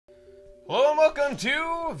Hello and welcome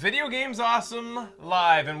to Video Games Awesome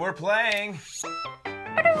Live, and we're playing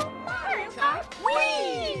Kart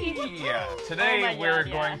Wii! Yeah, today we're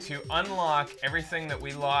going to unlock everything that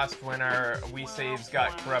we lost when our Wii saves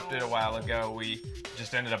got corrupted a while ago. We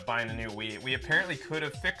just ended up buying a new Wii. We apparently could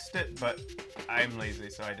have fixed it, but I'm lazy,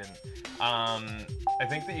 so I didn't. I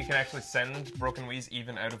think that you can actually send broken Wiis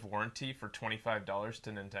even out of warranty for $25 to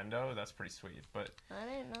Nintendo. That's pretty sweet, but I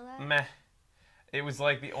didn't know that. meh. It was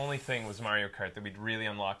like the only thing was Mario Kart that we'd really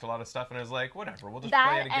unlocked a lot of stuff, and I was like, whatever, we'll just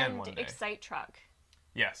play it again one day. That and Excite Truck.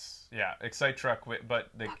 Yes, yeah, Excite Truck, but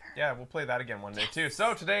yeah, we'll play that again one day too.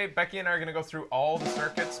 So today, Becky and I are gonna go through all the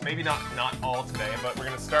circuits. Maybe not all today, but we're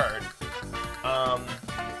gonna start.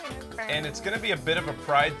 And it's gonna be a bit of a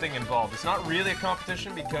pride thing involved. It's not really a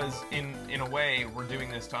competition because in a way we're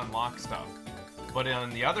doing this to unlock stuff. But on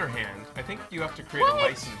the other hand, I think you have to create a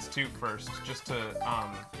license too first, just to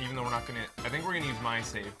even though we're not gonna. I think we're gonna use my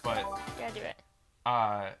save, but Yeah, do it.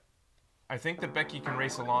 I think that Becky can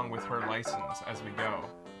race along with her license as we go.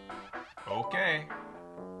 Okay.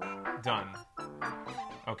 Done.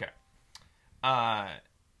 Okay.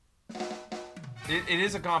 It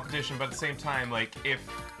is a competition, but at the same time, like,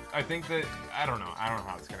 I think that, I don't know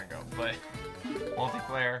how it's gonna go, but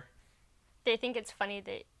multiplayer. They think it's funny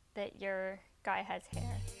that your guy has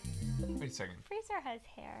hair. Wait a second. Freezer has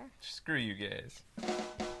hair. Screw you guys.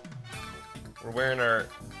 We're wearing our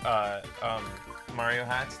Mario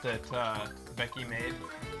hats that Becky made.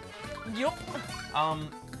 Yup. How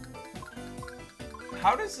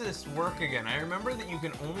does this work again? I remember that you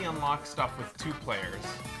can only unlock stuff with 2 players.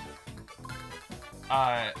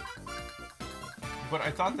 But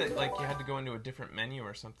I thought that like you had to go into a different menu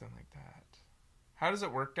or something like that. How does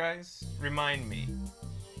it work, guys? Remind me.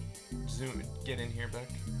 Zoom. Get in here, Beck.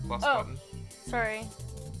 Plus button. Sorry.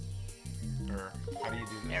 Or how do you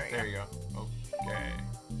do this? There you go. Okay.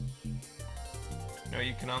 No,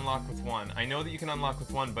 you can unlock with 1. I know that you can unlock with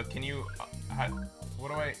 1, but can you? What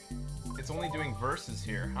do I? It's only doing verses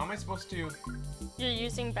here. How am I supposed to? You're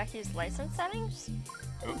using Becky's license settings?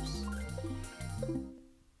 Oops.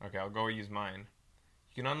 Okay, I'll go use mine.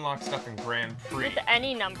 You can unlock stuff in Grand Prix. With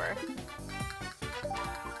any number.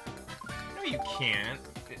 No, you can't.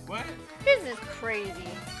 What? This is crazy.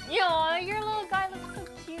 Yo, your little guy looks so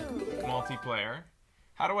cute. Multiplayer.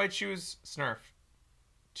 How do I choose Snurf?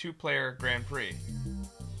 2-player Grand Prix.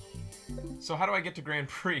 So how do I get to Grand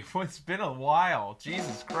Prix? Well, it's been a while.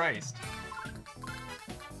 Jesus Christ.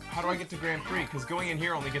 How do I get to Grand Prix? Because going in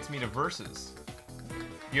here only gets me to versus.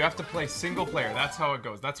 You have to play single player. That's how it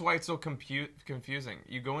goes. That's why it's so confusing.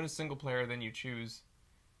 You go into single player, then you choose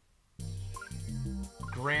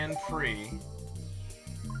Grand Prix.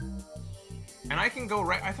 And I can go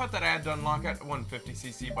right. I thought that I had to unlock at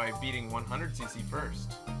 150cc by beating 100cc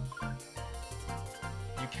first.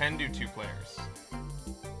 You can do 2 players.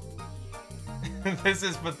 This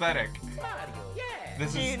is pathetic.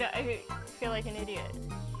 Dude, I feel like an idiot.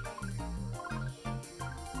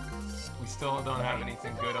 We still don't have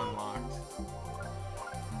anything good unlocked.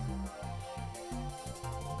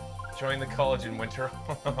 Join the college in winter.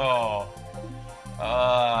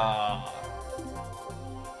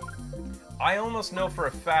 I almost know for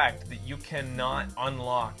a fact that you cannot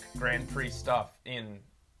unlock Grand Prix stuff in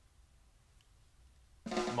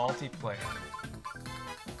multiplayer.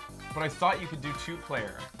 But I thought you could do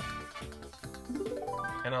 2-player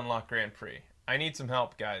and unlock Grand Prix. I need some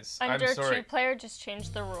help, guys. Under I'm sorry. 2-player, just change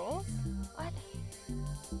the rules? What?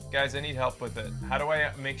 Guys, I need help with it. How do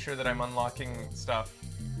I make sure that I'm unlocking stuff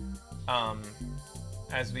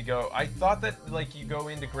as we go? I thought that like you go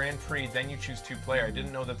into Grand Prix, then you choose 2-player. I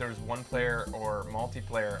didn't know that there was 1-player or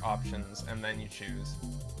multiplayer options, and then you choose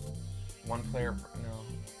 1-player. No.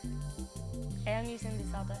 I am using the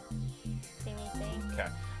Zelda thingy thing. Okay.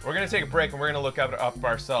 We're gonna take a break and we're gonna look up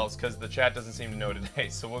ourselves because the chat doesn't seem to know today.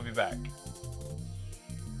 So we'll be back.